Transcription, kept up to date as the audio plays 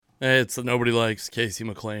Hey, it's the Nobody Likes Casey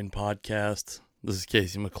McLean podcast. This is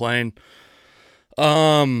Casey McLean.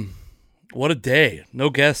 What a day.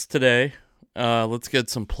 No guests today. Let's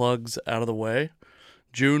get some plugs out of the way.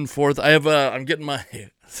 June 4th. I'm getting my,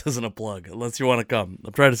 this isn't a plug, unless you want to come.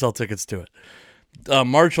 I'm trying to sell tickets to it.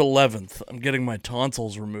 March 11th, I'm getting my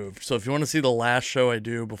tonsils removed. So if you want to see the last show I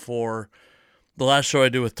do with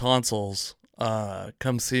tonsils,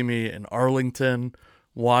 come see me in Arlington,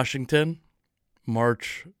 Washington,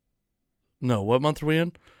 what month are we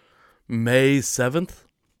in? May 7th.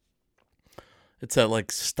 It's at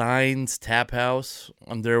like Stein's Tap House.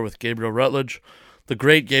 I'm there with Gabriel Rutledge, the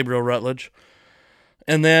great Gabriel Rutledge.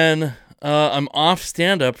 And then I'm off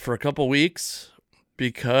stand-up for a couple weeks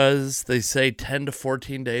because they say 10 to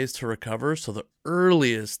 14 days to recover. So the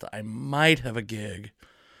earliest I might have a gig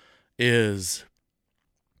is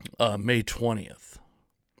May 20th.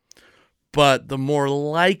 But the more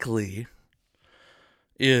likely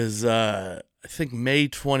is I think May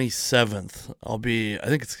 27th.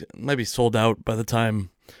 It might be sold out by the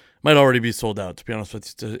time, might already be sold out, to be honest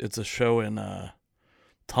with you. It's a show in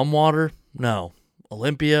Tumwater? No,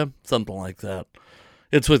 Olympia, something like that.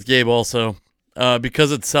 It's with Gabe also.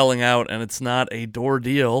 Because it's selling out and it's not a door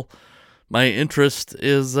deal, my interest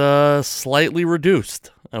is slightly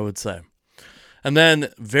reduced, I would say. And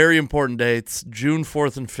then, very important dates, June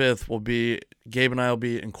 4th and 5th Gabe and I will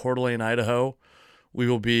be in Coeur d'Alene, Idaho. We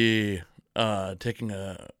will be taking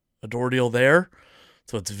a door deal there.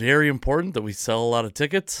 So it's very important that we sell a lot of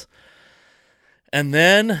tickets. And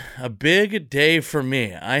then a big day for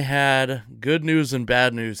me. I had good news and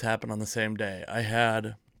bad news happen on the same day. I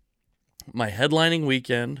had my headlining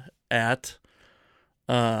weekend at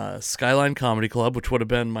Skyline Comedy Club, which would have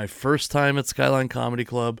been my first time at Skyline Comedy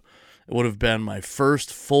Club. It would have been my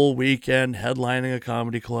first full weekend headlining a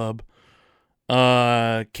comedy club.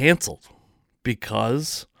 Canceled.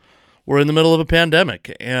 Because we're in the middle of a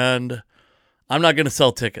pandemic and I'm not going to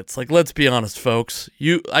sell tickets. Like, let's be honest, folks.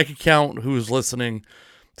 I could count who's listening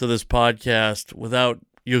to this podcast without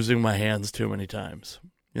using my hands too many times.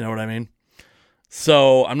 You know what I mean?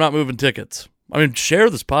 So I'm not moving tickets. I mean,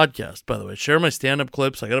 share this podcast, by the way. Share my stand-up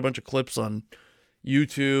clips. I got a bunch of clips on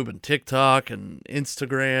YouTube and TikTok and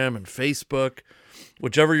Instagram and Facebook.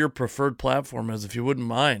 Whichever your preferred platform is, if you wouldn't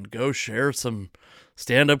mind, go share some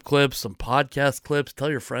stand-up clips, some podcast clips, tell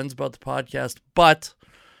your friends about the podcast. But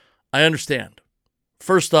I understand.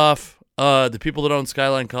 First off, the people that own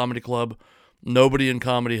Skyline Comedy Club, nobody in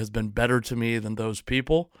comedy has been better to me than those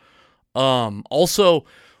people. Also,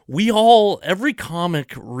 every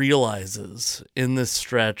comic realizes in this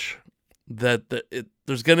stretch that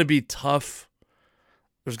there's going to be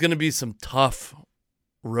some tough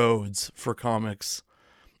roads for comics.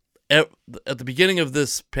 At the beginning of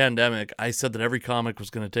this pandemic, I said that every comic was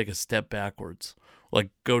going to take a step backwards,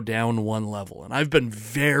 like go down one level. And I've been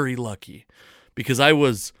very lucky because I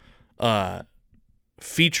was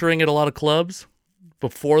featuring at a lot of clubs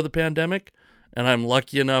before the pandemic, and I'm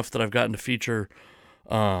lucky enough that I've gotten to feature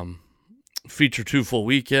 2 full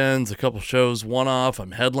weekends, a couple shows, one off.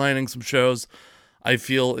 I'm headlining some shows. I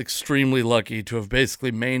feel extremely lucky to have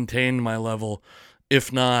basically maintained my level,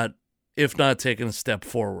 if not taken a step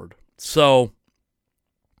forward. So,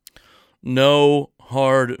 no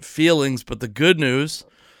hard feelings, but the good news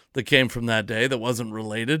that came from that day that wasn't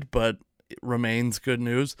related, but it remains good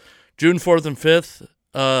news. June 4th and 5th,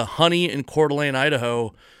 Honey in Coeur d'Alene,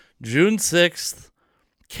 Idaho. June 6th,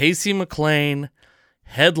 Casey McLean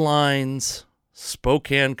headlines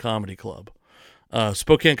Spokane Comedy Club.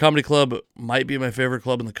 Spokane Comedy Club might be my favorite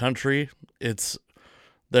club in the country. It's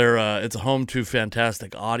a home to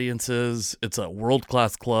fantastic audiences. It's a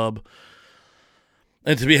world-class club.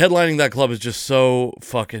 And to be headlining that club is just so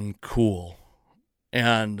fucking cool.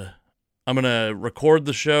 And I'm going to record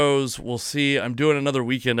the shows. We'll see. I'm doing another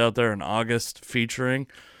weekend out there in August featuring.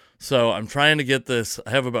 So I'm trying to get this.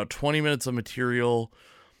 I have about 20 minutes of material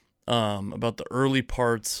about the early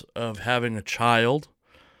parts of having a child.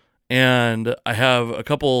 And I have a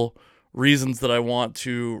couple reasons that I want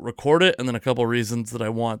to record it, and then a couple reasons that I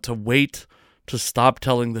want to wait to stop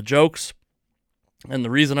telling the jokes. And the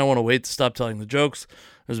reason I want to wait to stop telling the jokes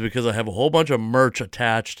is because I have a whole bunch of merch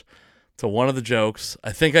attached to one of the jokes.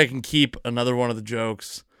 I think I can keep another one of the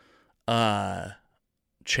jokes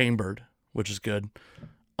chambered, which is good.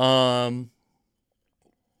 I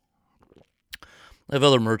have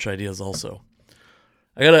other merch ideas also.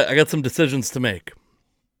 I got some decisions to make.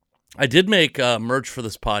 I did make merch for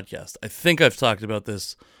this podcast. I think I've talked about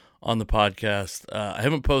this on the podcast. I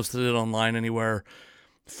haven't posted it online anywhere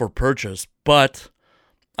for purchase, but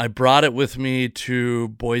I brought it with me to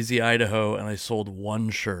Boise, Idaho, and I sold one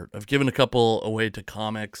shirt. I've given a couple away to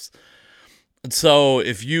comics. And so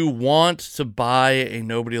if you want to buy a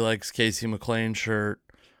Nobody Likes Casey McLean shirt,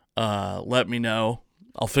 let me know.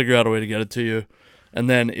 I'll figure out a way to get it to you. And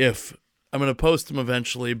then if I'm going to post them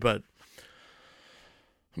eventually, but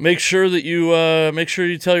make sure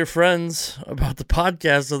you tell your friends about the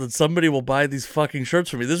podcast so that somebody will buy these fucking shirts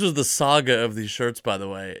for me. This was the saga of these shirts, by the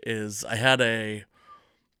way, is I had a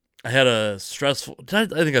stressful, I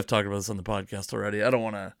think I've talked about this on the podcast already. I don't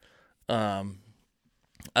want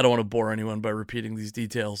to bore anyone by repeating these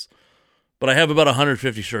details, but I have about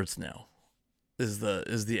 150 shirts now. Is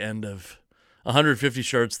the end of 150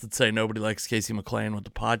 shirts that say Nobody Likes Casey McLean with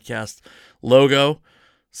the podcast logo.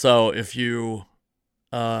 So if you're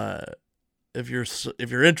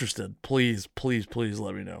interested, please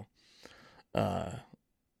let me know. I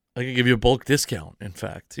could give you a bulk discount. In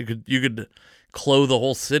fact, you could clothe the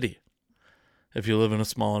whole city if you live in a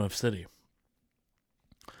small enough city.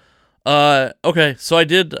 Okay, so I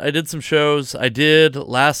did some shows.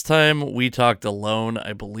 Last time we talked alone,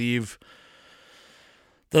 I believe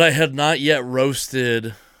that I had not yet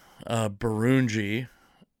roasted Barunji,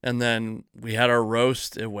 and then we had our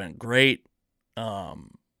roast. It went great.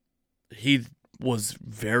 He was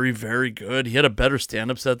very, very good. He had a better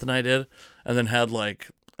stand-up set than I did, and then had like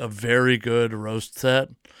a very good roast set.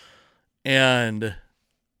 And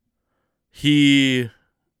he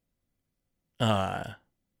won.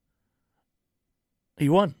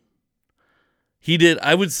 He did.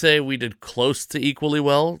 I would say we did close to equally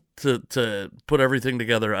well to put everything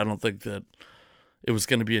together. I don't think that it was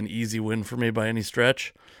going to be an easy win for me by any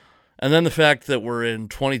stretch. And then the fact that we're in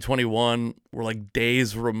 2021, we're like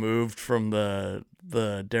days removed from the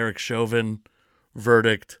Derek Chauvin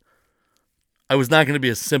verdict. I was not going to be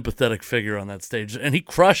a sympathetic figure on that stage, and he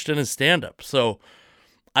crushed in his stand-up. So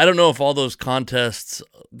I don't know if all those contests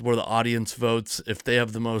where the audience votes, if they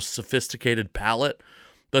have the most sophisticated palate,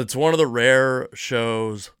 but it's one of the rare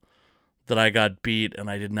shows that I got beat, and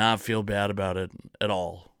I did not feel bad about it at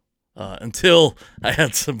all. Until I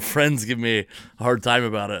had some friends give me a hard time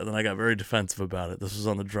about it, and then I got very defensive about it. This was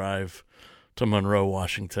on the drive to Monroe,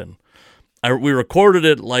 Washington. We recorded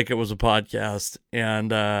it like it was a podcast,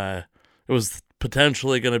 and it was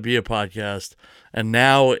potentially going to be a podcast, and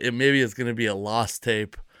now maybe it's going to be a lost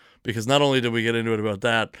tape, because not only did we get into it about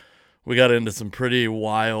that, we got into some pretty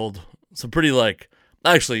wild,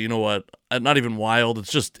 actually, you know what? Not even wild.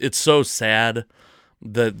 It's so sad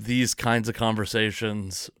that these kinds of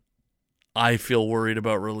conversations, I feel worried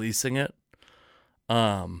about releasing it.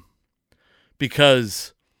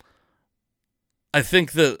 Because I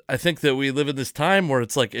think that we live in this time where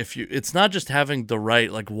it's like, it's not just having the right,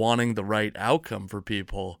 like wanting the right outcome for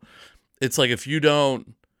people. It's like, if you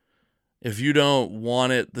don't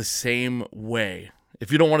want it the same way,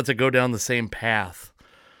 if you don't want it to go down the same path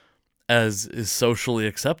as is socially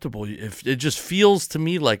acceptable, if it just feels to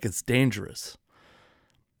me like it's dangerous.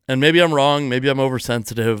 And maybe I'm wrong, maybe I'm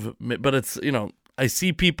oversensitive, but it's, I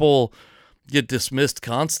see people get dismissed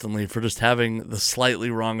constantly for just having the slightly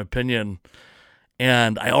wrong opinion,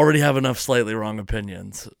 and I already have enough slightly wrong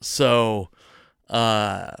opinions. So,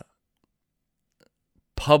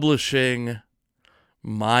 publishing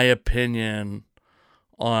my opinion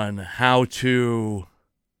on how to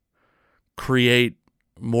create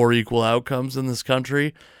more equal outcomes in this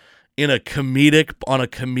country on a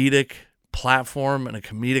comedic platform and a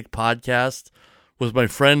comedic podcast with my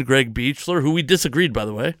friend Greg Beechler, who we disagreed, by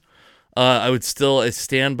the way. I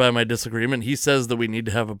stand by my disagreement. He says that we need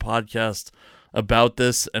to have a podcast about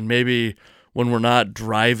this, and maybe when we're not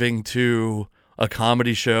driving to a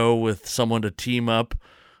comedy show with someone to team up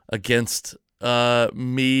against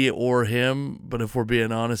me or him, but if we're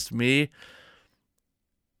being honest, me.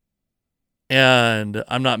 And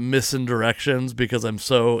I'm not missing directions because I'm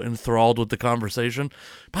so enthralled with the conversation.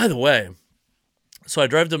 By the way, so I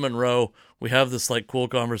drive to Monroe. We have this like cool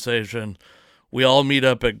conversation. We all meet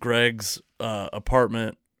up at Greg's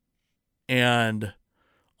apartment. And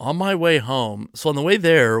on my way home, so on the way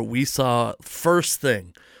there, we saw first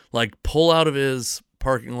thing, like pull out of his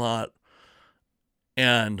parking lot.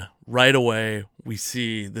 And right away, we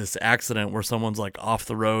see this accident where someone's like off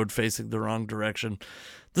the road facing the wrong direction.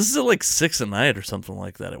 This is at like 6 p.m. or something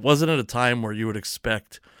like that. It wasn't at a time where you would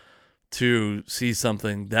expect to see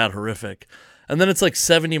something that horrific. And then it's like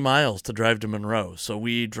 70 miles to drive to Monroe. So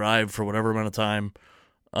we drive for whatever amount of time.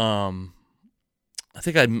 I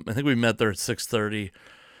think we met there at 6:30.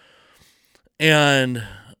 And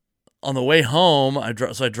on the way home, I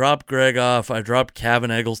dropped Greg off. I dropped Kevin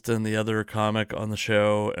Eggleston, the other comic on the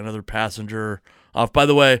show, another passenger off. By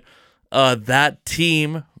the way, that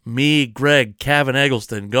team Me, Greg, Kevin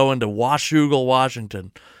Eggleston, going to Washougal,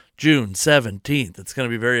 Washington, June 17th. It's going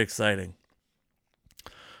to be very exciting.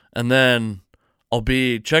 And then I'll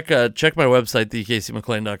be check my website,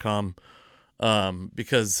 thecaseyMcLean.com,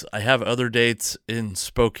 because I have other dates in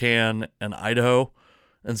Spokane and Idaho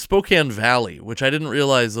and Spokane Valley, which I didn't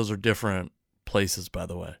realize those are different places, by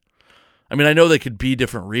the way. I mean, I know they could be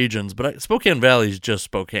different regions, but Spokane Valley is just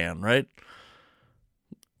Spokane, right?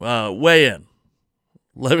 Weigh in.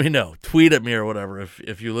 Let me know. Tweet at me or whatever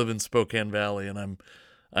if you live in Spokane Valley and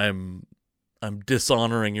I'm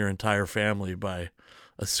dishonoring your entire family by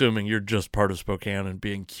assuming you're just part of Spokane and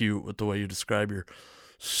being cute with the way you describe your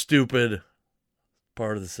stupid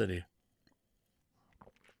part of the city.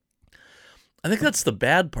 I think that's the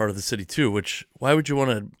bad part of the city too, which wouldn't you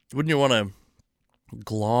want to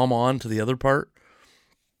glom on to the other part?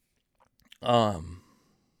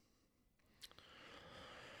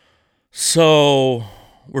 So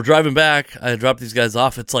we're driving back. I dropped these guys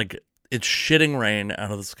off. It's shitting rain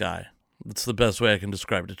out of the sky. That's the best way I can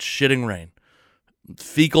describe it. It's shitting rain.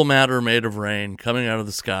 Fecal matter made of rain coming out of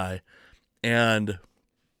the sky. And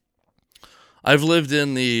I've lived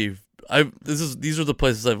in these are the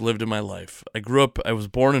places I've lived in my life. I was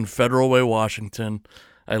born in Federal Way, Washington.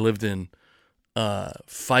 I lived in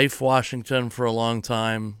Fife, Washington for a long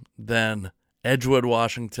time. Then Edgewood,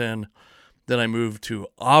 Washington. Then I moved to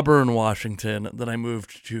Auburn, Washington. Then I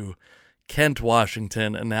moved to Kent,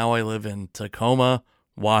 Washington. And now I live in Tacoma,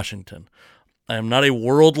 Washington. I am not a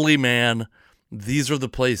worldly man. These are the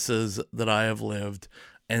places that I have lived.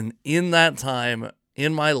 And in that time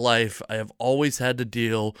in my life, I have always had to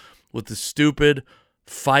deal with the stupid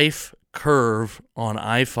Fife curve on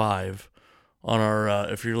I-5. On our,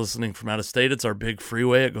 if you're listening from out of state, it's our big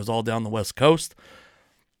freeway. It goes all down the West Coast.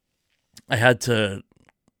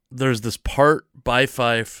 There's this part by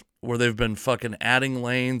Fife where they've been fucking adding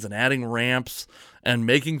lanes and adding ramps and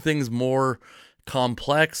making things more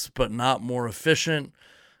complex, but not more efficient,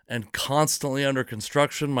 and constantly under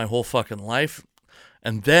construction my whole fucking life.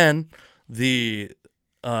 And then we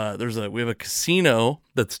have a casino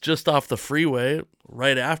that's just off the freeway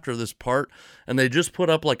right after this part, and they just put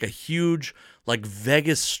up like a huge like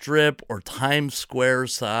Vegas Strip or Times Square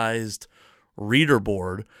sized reader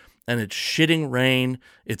board, and it's shitting rain.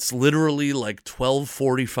 It's literally like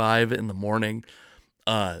 12:45 in the morning.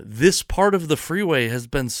 This part of the freeway has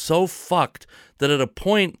been so fucked that at a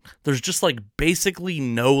point there's just like basically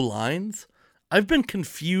no lines. I've been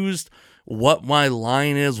confused what my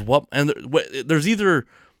line is. There's either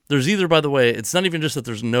by the way, it's not even just that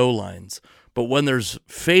there's no lines, but when there's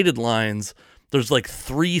faded lines, there's like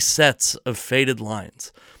 3 sets of faded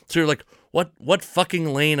lines. So you're like, what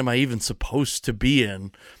fucking lane am I even supposed to be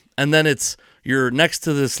in? And then you're next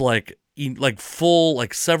to this like full,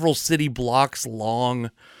 like several city blocks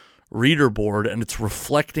long reader board, and it's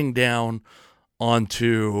reflecting down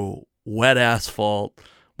onto wet asphalt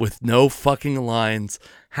with no fucking lines.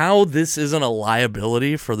 How this isn't a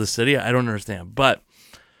liability for the city, I don't understand. But,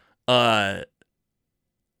 and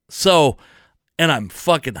I'm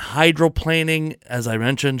fucking hydroplaning, as I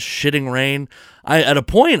mentioned, shitting rain. At a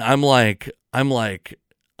point, I'm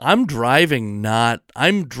driving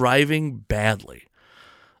badly.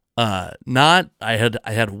 I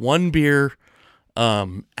had one beer,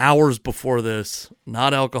 hours before this,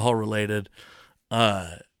 not alcohol related.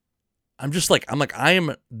 This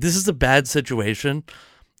is a bad situation,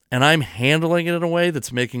 and I'm handling it in a way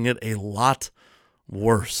that's making it a lot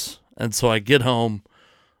worse. And so I get home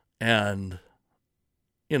and,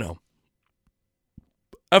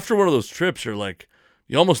 after one of those trips, you're like,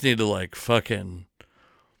 you almost need to like fucking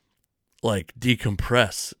like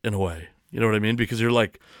decompress in a way. You know what I mean? Because you're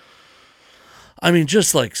like, I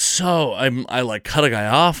cut a guy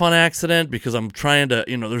off on accident because I'm trying to,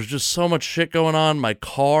 there's just so much shit going on. My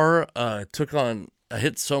car I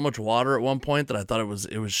hit so much water at one point that I thought it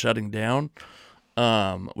was shutting down,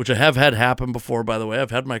 which I have had happen before, by the way.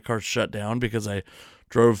 I've had my car shut down because I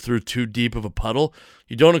drove through too deep of a puddle.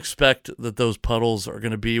 You don't expect that those puddles are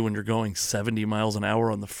going to be when you're going 70 miles an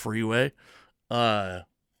hour on the freeway.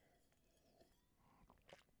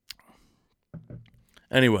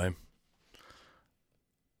 Anyway.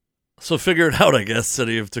 So figure it out, I guess,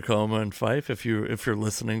 city of Tacoma and Fife, if you're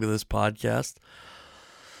listening to this podcast.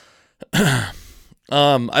 I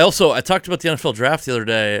talked about the NFL draft the other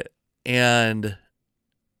day, and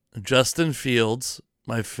Justin Fields,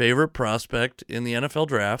 my favorite prospect in the NFL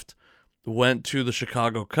draft, went to the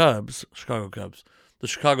Chicago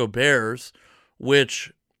Bears,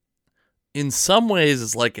 which in some ways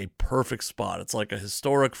is like a perfect spot. It's like a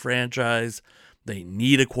historic franchise. They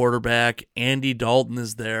need a quarterback. Andy Dalton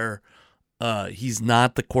is there. He's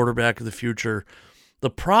not the quarterback of the future. The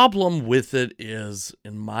problem with it is,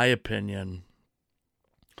 in my opinion,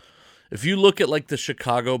 if you look at like the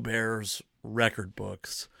Chicago Bears record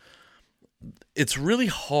books, it's really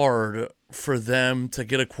hard for them to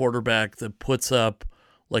get a quarterback that puts up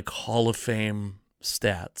like Hall of Fame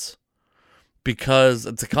stats, because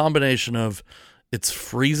it's a combination of it's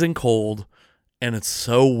freezing cold and it's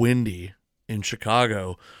so windy in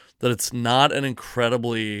Chicago that it's not an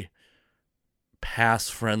incredibly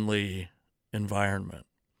pass-friendly environment.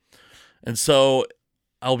 And so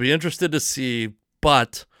I'll be interested to see,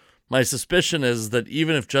 but my suspicion is that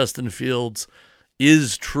even if Justin Fields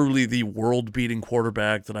is truly the world-beating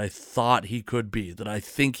quarterback that I thought he could be, that I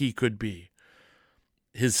think he could be,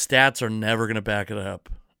 his stats are never going to back it up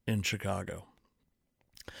in Chicago.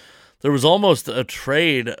 There was almost a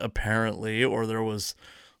trade, apparently, or there was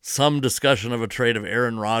some discussion of a trade of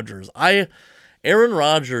Aaron Rodgers. Aaron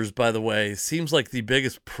Rodgers, by the way, seems like the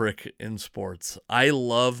biggest prick in sports. I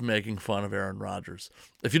love making fun of Aaron Rodgers.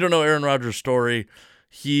 If you don't know Aaron Rodgers' story,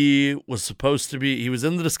 he was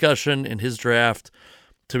in the discussion in his draft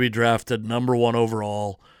to be drafted number 1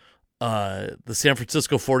 overall. The San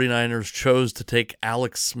Francisco 49ers chose to take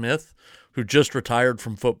Alex Smith, who just retired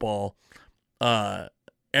from football.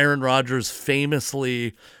 Aaron Rodgers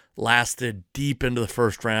famously lasted deep into the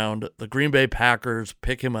first round. The Green Bay Packers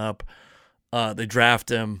pick him up. They draft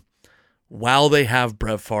him while they have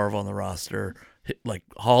Brett Favre on the roster, like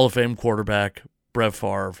Hall of Fame quarterback Brett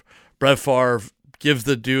Favre. Brett Favre gives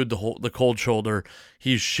the dude the cold shoulder.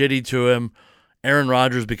 He's shitty to him. Aaron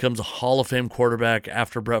Rodgers becomes a Hall of Fame quarterback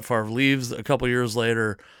after Brett Favre leaves a couple years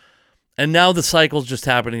later. And now the cycle's just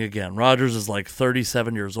happening again. Rodgers is like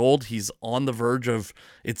 37 years old. He's on the verge of,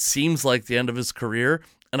 it seems like, the end of his career.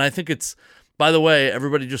 And I think it's, by the way,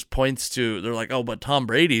 everybody just points to, they're like, oh, but Tom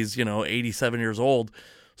Brady's, 87 years old,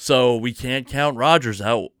 so we can't count Rodgers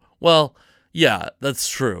out. Well, yeah, that's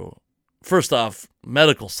true. First off,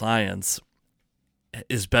 medical science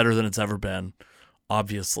is better than it's ever been,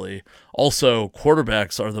 obviously. Also,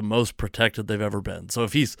 quarterbacks are the most protected they've ever been. So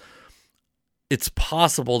it's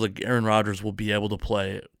possible that Aaron Rodgers will be able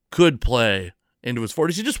to could play into his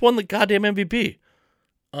 40s. He just won the goddamn MVP.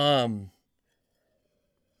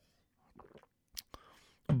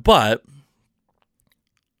 But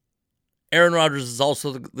Aaron Rodgers is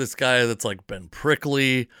also this guy that's like been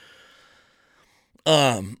prickly.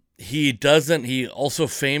 He also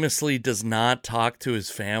famously does not talk to his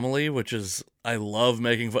family, which is, I love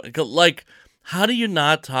making fun. Like, how do you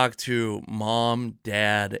not talk to mom,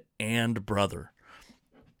 dad, and brother?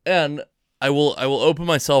 And I will open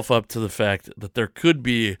myself up to the fact that there could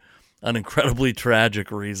be an incredibly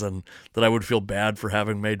tragic reason that I would feel bad for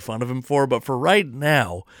having made fun of him for. But for right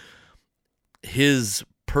now, his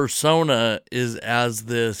persona is as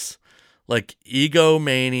this like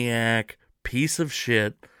egomaniac piece of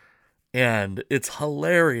shit. And it's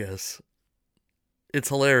hilarious. It's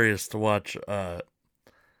hilarious to watch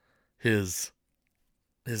his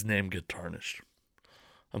name get tarnished.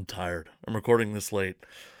 I'm tired. I'm recording this late.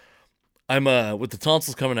 I'm with the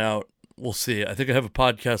tonsils coming out, we'll see. I think I have a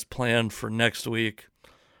podcast planned for next week.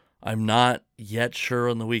 I'm not yet sure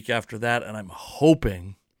on the week after that, and I'm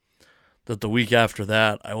hoping that the week after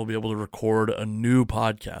that I will be able to record a new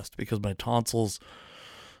podcast, because my tonsils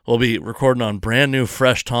will be recording on brand new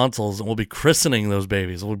fresh tonsils, and we'll be christening those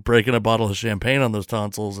babies. We'll be breaking a bottle of champagne on those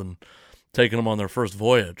tonsils and taking them on their first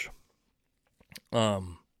voyage.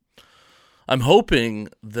 I'm hoping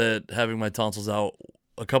that having my tonsils out,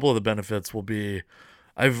 a couple of the benefits will be,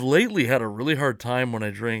 I've lately had a really hard time when I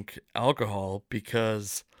drink alcohol,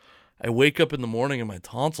 because I wake up in the morning and my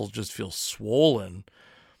tonsils just feel swollen.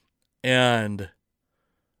 And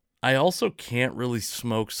I also can't really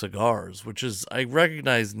smoke cigars, which is, I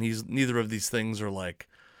recognize neither of these things are like,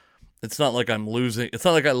 it's not like I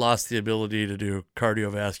lost the ability to do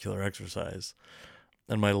cardiovascular exercise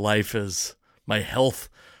and my health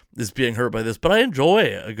is being hurt by this, but I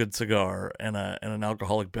enjoy a good cigar and an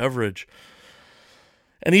alcoholic beverage.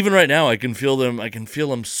 And even right now I can feel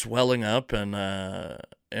them swelling up and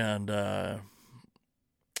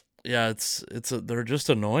yeah, they're just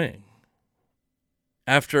annoying.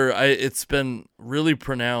 It's been really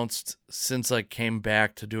pronounced since I came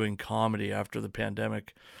back to doing comedy after the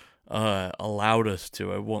pandemic allowed us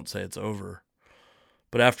to. I won't say it's over,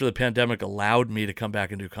 but after the pandemic allowed me to come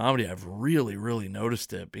back and do comedy, I've really, really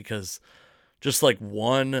noticed it, because just like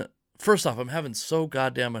first off, I'm having so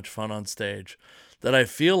goddamn much fun on stage that I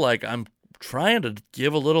feel like I'm trying to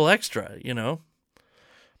give a little extra,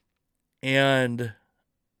 and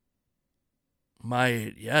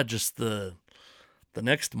just the the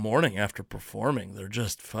next morning after performing, they're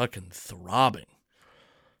just fucking throbbing.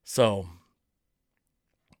 So,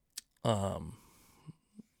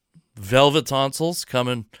 velvet tonsils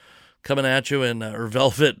coming at you or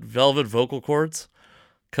velvet vocal cords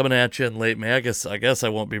coming at you in late May. I guess I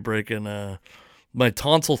won't be breaking my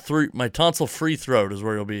tonsil free throat is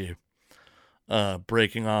where you'll be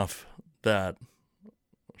breaking off that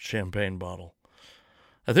champagne bottle.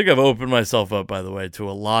 I think I've opened myself up, by the way, to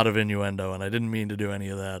a lot of innuendo, and I didn't mean to do any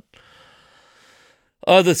of that.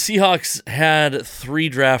 The Seahawks had 3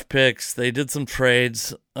 draft picks. They did some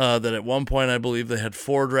trades that at one point I believe they had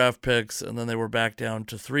 4 draft picks, and then they were back down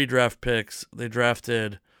to 3 draft picks. They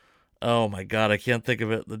drafted, oh my God, I can't think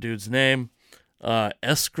of the dude's name.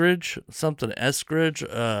 Eskridge,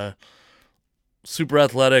 super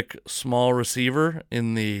athletic small receiver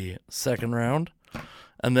in the second round.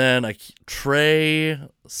 And then Trey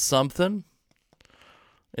something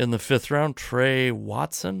in the 5th round. Trey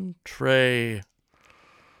Watson.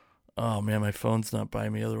 Oh man, my phone's not by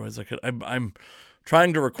me. Otherwise, I'm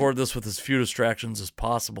trying to record this with as few distractions as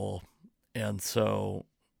possible, and so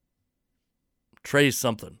Trey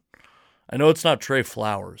something. I know it's not Trey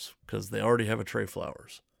Flowers because they already have a Trey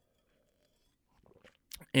Flowers.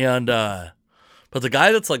 And but the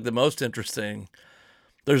guy that's like the most interesting.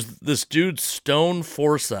 There's this dude, Stone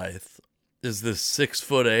Forsythe, is this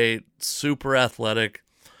 6'8", super athletic,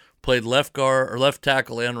 played left guard or left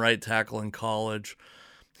tackle and right tackle in college.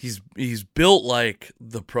 He's built like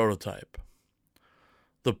the prototype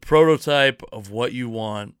of what you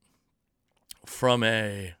want from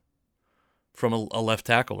a left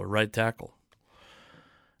tackle or right tackle.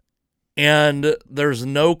 And there was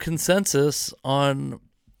no consensus on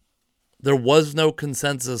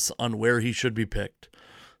where he should be picked.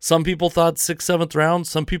 Some people thought 6th, 7th round.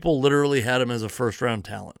 Some people literally had him as a first-round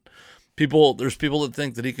talent. There's people that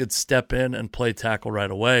think that he could step in and play tackle right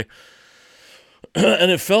away. And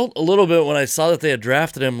it felt a little bit when I saw that they had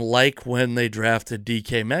drafted him like when they drafted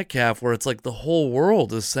DK Metcalf, where it's like the whole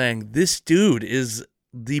world is saying, this dude is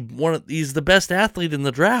he's the best athlete in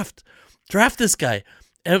the draft. Draft this guy.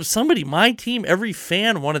 And if my team, every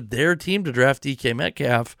fan wanted their team to draft DK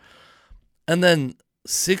Metcalf. And then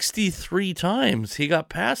 63 times he got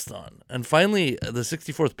passed on. And finally, the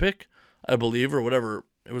 64th pick, I believe, or whatever,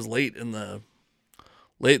 it was late in the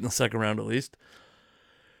second round at least,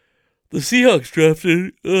 the Seahawks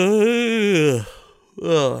drafted,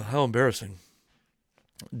 how embarrassing,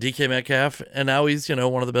 DK Metcalf, and now he's,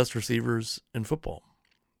 one of the best receivers in football.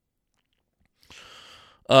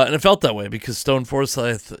 And it felt that way because Stone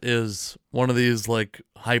Forsythe is one of these, like,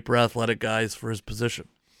 hyper-athletic guys for his position.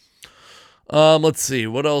 Let's see.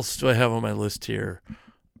 What else do I have on my list here?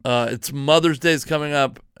 It's Mother's Day's coming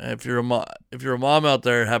up. If you're a mom out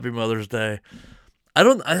there, happy Mother's Day.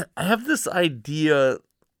 I have this idea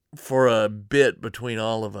for a bit between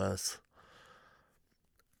all of us.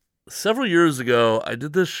 Several years ago, I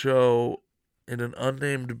did this show in an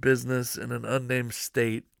unnamed business in an unnamed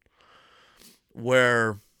state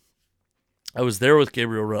where I was there with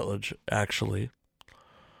Gabriel Rutledge, actually.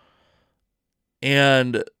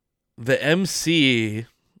 And the MC,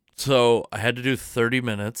 so I had to do 30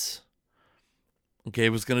 minutes.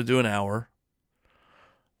 Gabe was going to do an hour.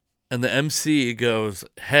 And the MC goes,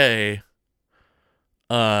 hey,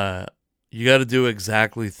 you got to do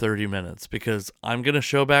exactly 30 minutes because I'm going to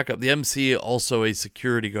show back up. The MC, also a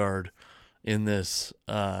security guard in this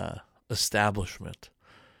establishment.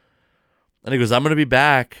 And he goes, I'm going to be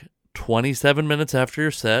back 27 minutes after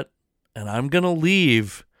your set, and I'm going to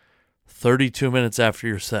leave 32 minutes after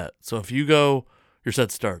your set. So if you go, your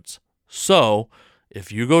set starts. So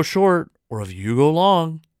if you go short or if you go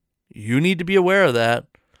long, you need to be aware of that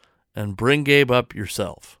and bring Gabe up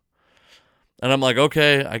yourself. And I'm like,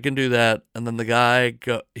 okay, I can do that. And then the guy,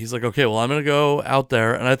 he's like, okay, well, I'm going to go out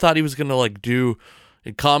there. And I thought he was going to like do,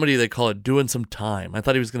 in comedy, they call it doing some time. I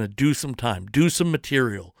thought he was going to do some time, do some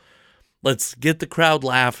material. Let's get the crowd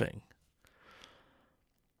laughing.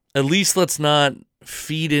 At least let's not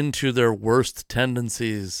feed into their worst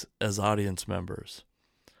tendencies as audience members.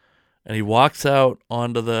 And he walks out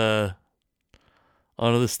onto the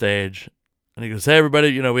stage and he goes, hey,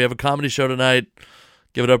 everybody, we have a comedy show tonight.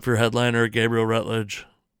 Give it up for your headliner, Gabriel Rutledge.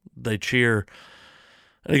 They cheer.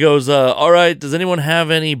 And he goes, all right, does anyone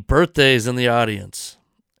have any birthdays in the audience?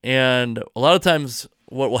 And a lot of times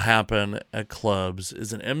what will happen at clubs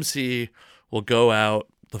is an MC will go out,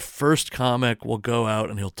 the first comic will go out,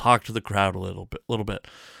 and he'll talk to the crowd a little bit.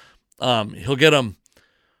 He'll get them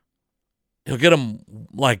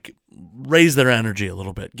like raise their energy a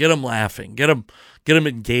little bit, get them laughing, get them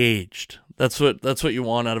engaged. That's what you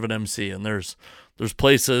want out of an MC. And there's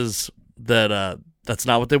places that that's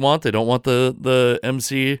not what they want. They don't want the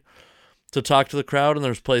MC to talk to the crowd, and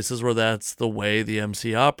there's places where that's the way the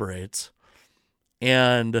MC operates.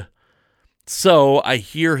 And so I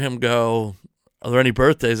hear him go, are there any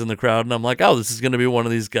birthdays in the crowd? And I'm like, oh, this is going to be one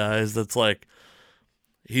of these guys that's like,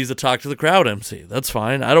 he's a talk to the crowd MC. That's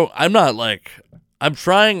fine. I'm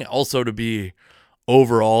trying also to be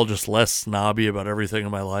overall just less snobby about everything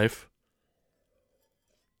in my life.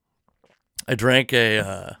 I drank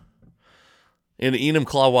in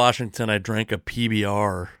Enumclaw, Washington, I drank a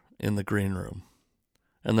PBR in the green room,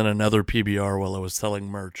 and then another PBR while I was selling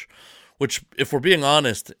merch, which, if we're being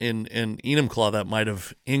honest, in Enumclaw, that might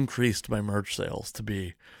have increased my merch sales to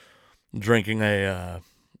be drinking a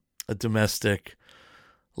domestic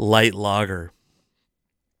light lager.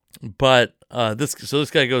 But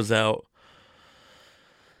this guy goes out,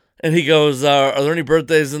 and he goes, are there any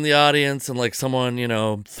birthdays in the audience? And like someone,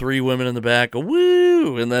 3 women in the back go,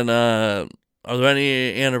 woo! And then, are there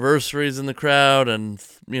any anniversaries in the crowd? And,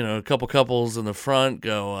 a couple couples in the front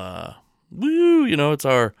go, woo! It's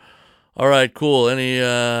all right, cool. Any,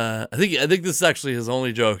 I think this is actually his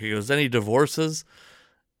only joke. He goes, any divorces?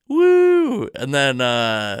 Woo! And then,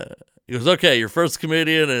 he goes, okay, your first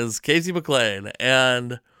comedian is Casey McLean.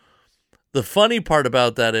 And the funny part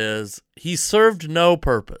about that is he served no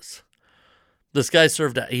purpose. This guy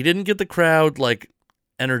he didn't get the crowd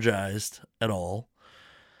energized at all.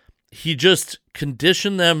 He just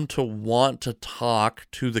conditioned them to want to talk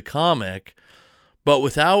to the comic, but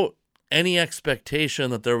without any expectation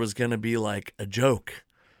that there was going to be a joke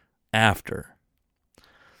after.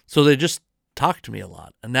 So they just talked to me a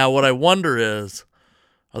lot. And now what I wonder is,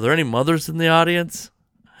 are there any mothers in the audience?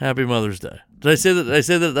 Happy Mother's Day. Did I say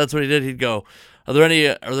that that's what he did? He'd go, are there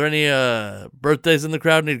any birthdays in the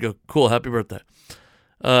crowd? And he'd go, cool, happy birthday.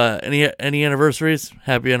 Any anniversaries?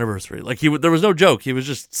 Happy anniversary. There was no joke. He was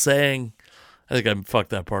just saying, I think I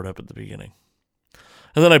fucked that part up at the beginning.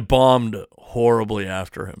 And then I bombed horribly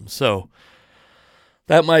after him. So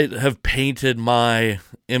that might have painted my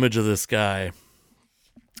image of this guy.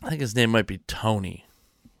 I think his name might be Tony,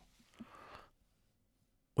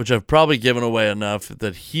 which I've probably given away enough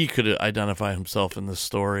that he could identify himself in this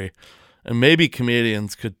story. And maybe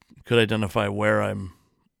comedians could identify where I'm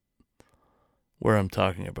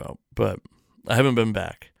talking about. But I haven't been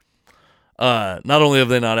back. Not only have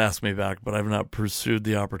they not asked me back, but I've not pursued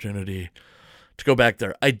the opportunity to go back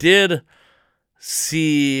there. I did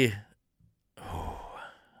see...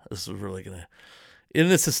 this is really going to... In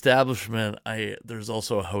this establishment, there's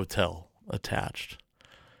also a hotel attached.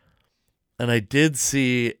 And I did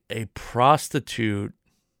see a prostitute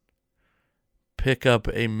pick up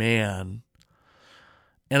a man.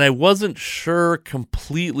 And I wasn't sure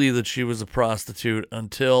completely that she was a prostitute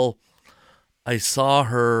until I saw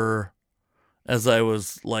her as I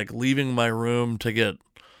was leaving my room to get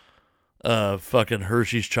a fucking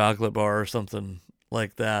Hershey's chocolate bar or something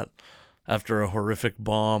like that after a horrific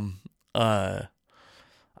bomb.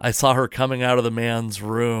 I saw her coming out of the man's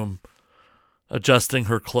room, adjusting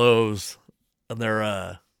her clothes. And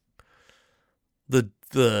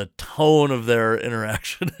the tone of their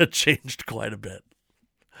interaction had changed quite a bit.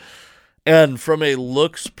 And from a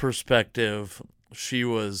looks perspective, she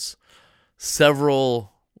was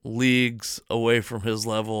several leagues away from his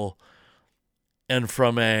level. And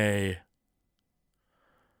from he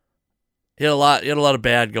had a lot of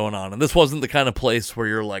bad going on. And this wasn't the kind of place where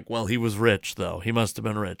you're like, well, he was rich, though. He must have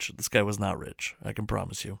been rich. This guy was not rich, I can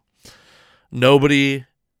promise you. Nobody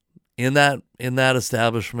in that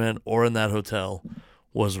establishment or in that hotel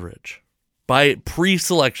was rich. By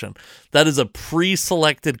pre-selection. That is a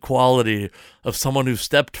pre-selected quality of someone who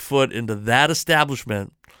stepped foot into that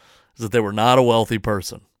establishment, is that they were not a wealthy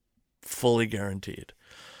person. Fully guaranteed.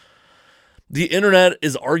 The internet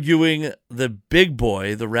is arguing that Big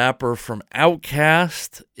Boi, the rapper from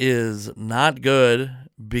Outkast, is not good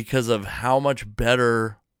because of how much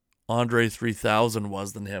better Andre 3000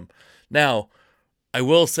 was than him. Now, I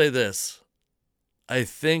will say this. I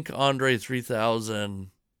think Andre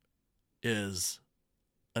 3000 is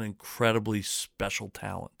an incredibly special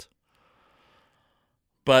talent.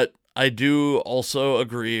 But I do also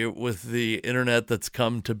agree with the internet that's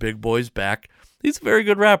come to Big Boi's back. He's a very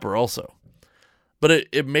good rapper also. But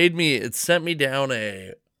it sent me down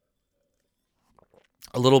a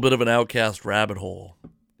little bit of an Outkast rabbit hole.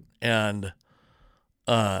 And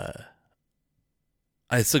I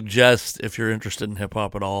suggest, if you're interested in hip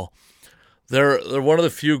hop at all, they're one of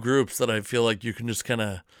the few groups that I feel like you can just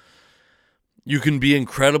you can be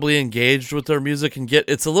incredibly engaged with their music and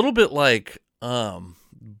it's a little bit like,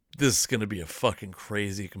 this is going to be a fucking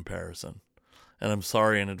crazy comparison. And I'm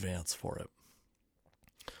sorry in advance for it.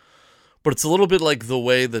 But it's a little bit like the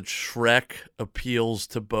way that Shrek appeals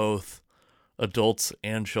to both adults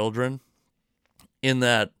and children, in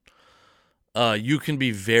that you can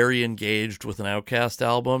be very engaged with an Outkast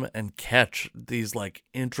album and catch these like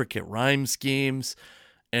intricate rhyme schemes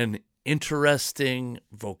and interesting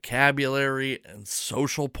vocabulary and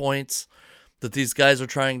social points that these guys are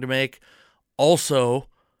trying to make. Also,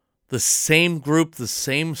 the same group, the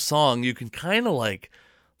same song, you can kind of like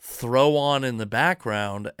throw on in the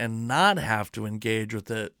background and not have to engage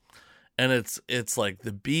with it. And it's like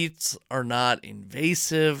the beats are not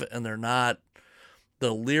invasive, and the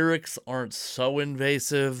lyrics aren't so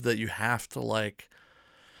invasive that you have to like,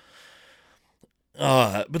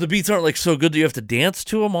 but the beats aren't like so good that you have to dance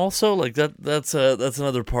to them also. Like that's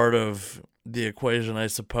another part of the equation, I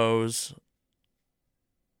suppose.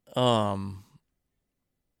 Yeah,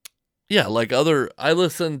 like I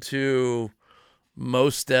listen to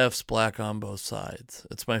Mos Def's Black on Both Sides.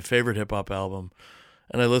 It's my favorite hip hop album,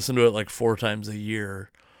 and I listen to it like 4 times a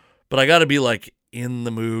year. But I got to be like in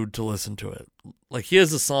the mood to listen to it. Like, he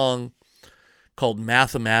has a song called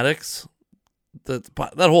Mathematics. That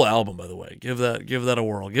whole album, by the way, give that a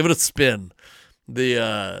whirl, give it a spin.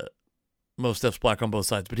 The Mos Def's Black on Both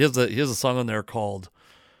Sides, but he has a song on there called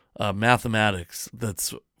Mathematics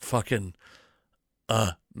that's fucking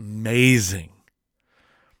amazing.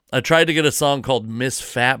 I tried to get a song called Miss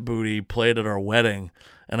Fat Booty played at our wedding,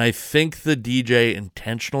 and I think the DJ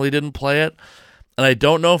intentionally didn't play it. And I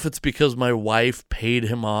don't know if it's because my wife paid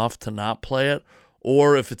him off to not play it,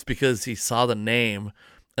 or if it's because he saw the name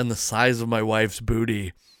and the size of my wife's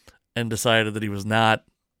booty and decided that he was not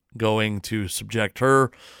going to subject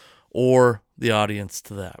her or the audience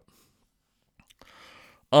to that.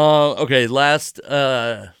 Okay, last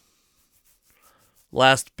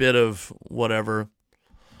bit of whatever.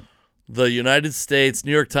 The United States,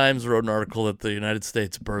 New York Times wrote an article that the United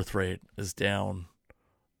States birth rate is down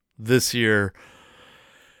this year,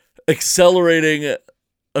 accelerating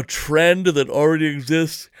a trend that already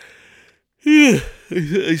exists. I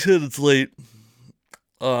said it's late.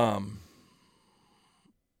 The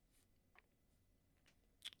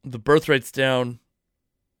birth rate's down.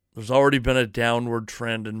 There's already been a downward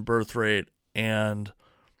trend in birth rate, and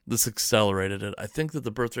this accelerated it. I think that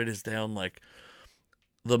the birth rate is down, like,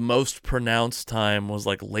 the most pronounced time was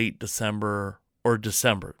like late December or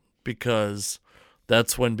December, because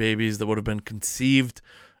that's when babies that would have been conceived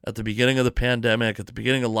at the beginning of the pandemic, at the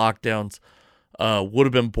beginning of lockdowns, would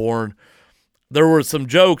have been born. There were some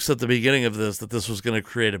jokes at the beginning of this that this was going to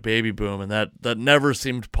create a baby boom, and that never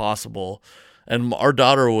seemed possible. And our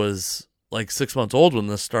daughter was like 6 months old when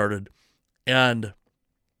this started. And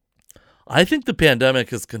I think the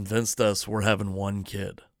pandemic has convinced us we're having one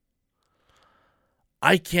kid.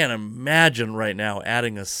 I can't imagine right now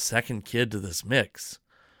adding a second kid to this mix.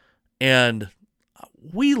 And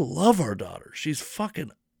we love our daughter. She's fucking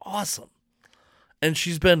awesome. And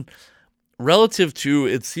she's been, relative to,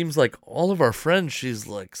 it seems like all of our friends, she's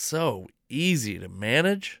like so easy to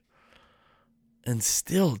manage. And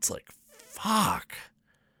still, it's like, fuck.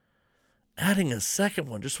 Adding a second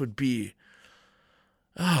one just would be,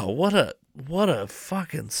 oh, what a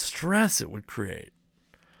fucking stress it would create.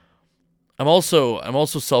 I'm also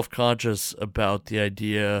self-conscious about the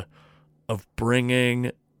idea of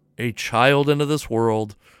bringing a child into this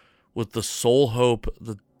world with the sole hope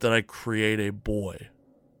that I create a boy,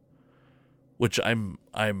 which I'm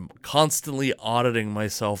constantly auditing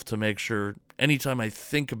myself to make sure anytime I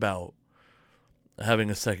think about having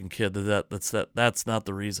a second kid that's not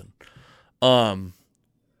the reason.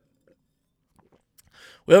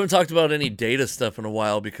 We haven't talked about any data stuff in a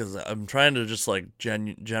while because I'm trying to just like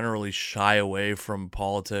generally shy away from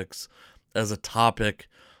politics as a topic,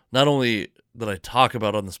 not only that I talk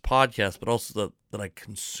about on this podcast, but also that I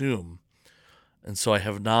consume. And so I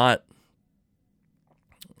have not,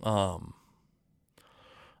 I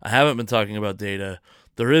haven't been talking about data.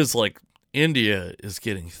 There is like, India is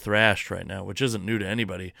getting thrashed right now, which isn't new to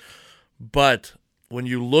anybody. But when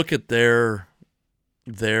you look at the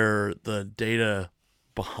data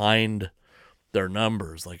behind their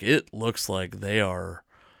numbers, like, it looks like they have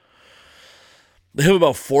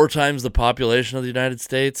about 4 times the population of the United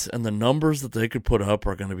States, and the numbers that they could put up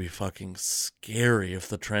are going to be fucking scary if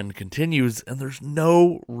the trend continues, and there's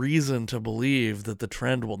no reason to believe that the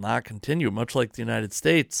trend will not continue, much like the United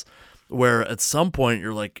States, where at some point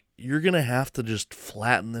you're like, you're going to have to just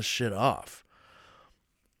flatten this shit off.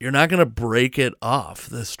 You're not going to break it off,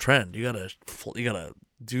 this trend. You got to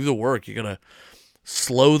do the work. You got to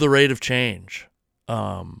slow the rate of change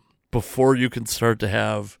before you can start to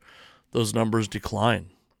have those numbers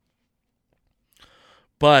decline.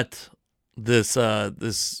 But this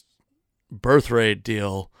birth rate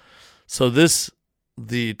deal. So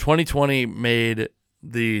the 2020 made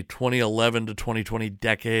the 2011 to 2020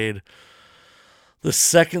 decade the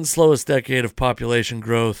second slowest decade of population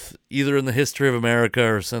growth, either in the history of America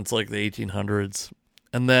or since like the 1800s.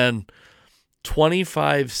 And then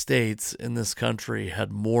 25 states in this country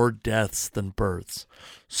had more deaths than births.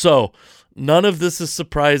 So none of this is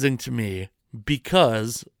surprising to me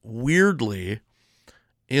because, weirdly,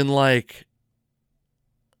 in like,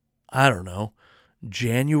 I don't know,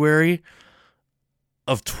 January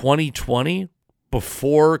of 2020,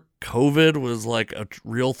 before COVID was like a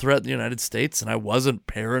real threat in the United States and I wasn't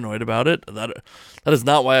paranoid about it, that is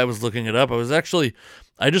not why I was looking it up.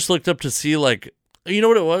 I just looked up to see, like, you know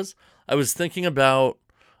what it was? I was thinking about,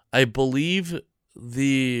 I believe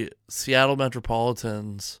the Seattle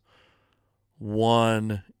Metropolitans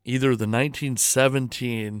won either the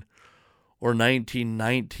 1917 or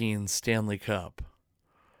 1919 Stanley Cup.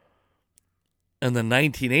 And the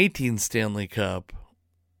 1918 Stanley Cup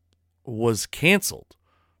was canceled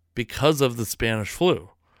because of the Spanish flu.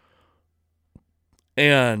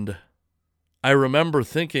 And I remember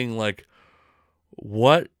thinking, like,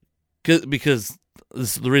 what? Because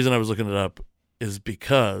the reason I was looking it up is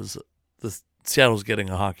because Seattle's getting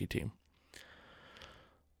a hockey team.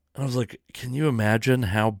 And I was like, can you imagine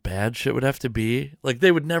how bad shit would have to be? Like,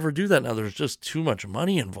 they would never do that now. There's just too much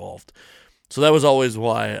money involved. So that was always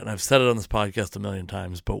why, and I've said it on this podcast a million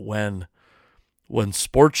times, but when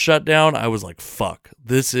sports shut down, I was like, fuck,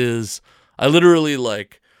 I literally,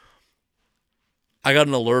 like, I got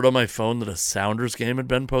an alert on my phone that a Sounders game had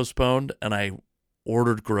been postponed, and I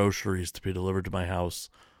ordered groceries to be delivered to my house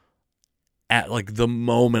at, like, the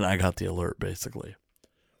moment I got the alert, basically.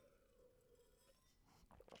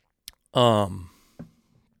 And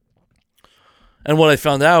what I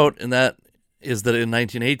found out is that in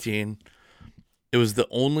 1918, it was the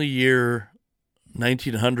only year,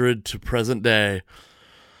 1900 to present day,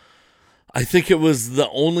 I think it was the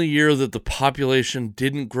only year that the population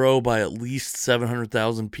didn't grow by at least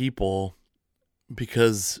 700,000 people,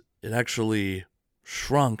 because it actually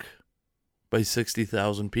shrunk by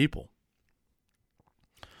 60,000 people.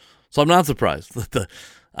 So I'm not surprised that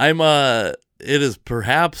it has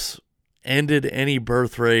perhaps ended any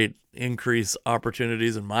birth rate increase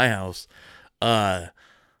opportunities in my house.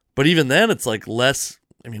 But even then, it's like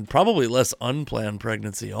probably less unplanned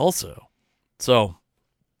pregnancy also. So,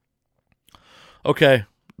 okay,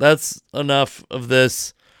 that's enough of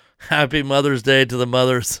this. Happy Mother's Day to the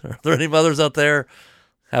mothers. Are there any mothers out there?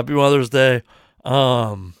 Happy Mother's Day.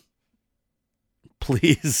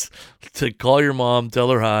 Please to call your mom,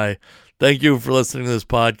 tell her hi. Thank you for listening to this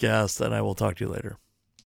podcast, and I will talk to you later.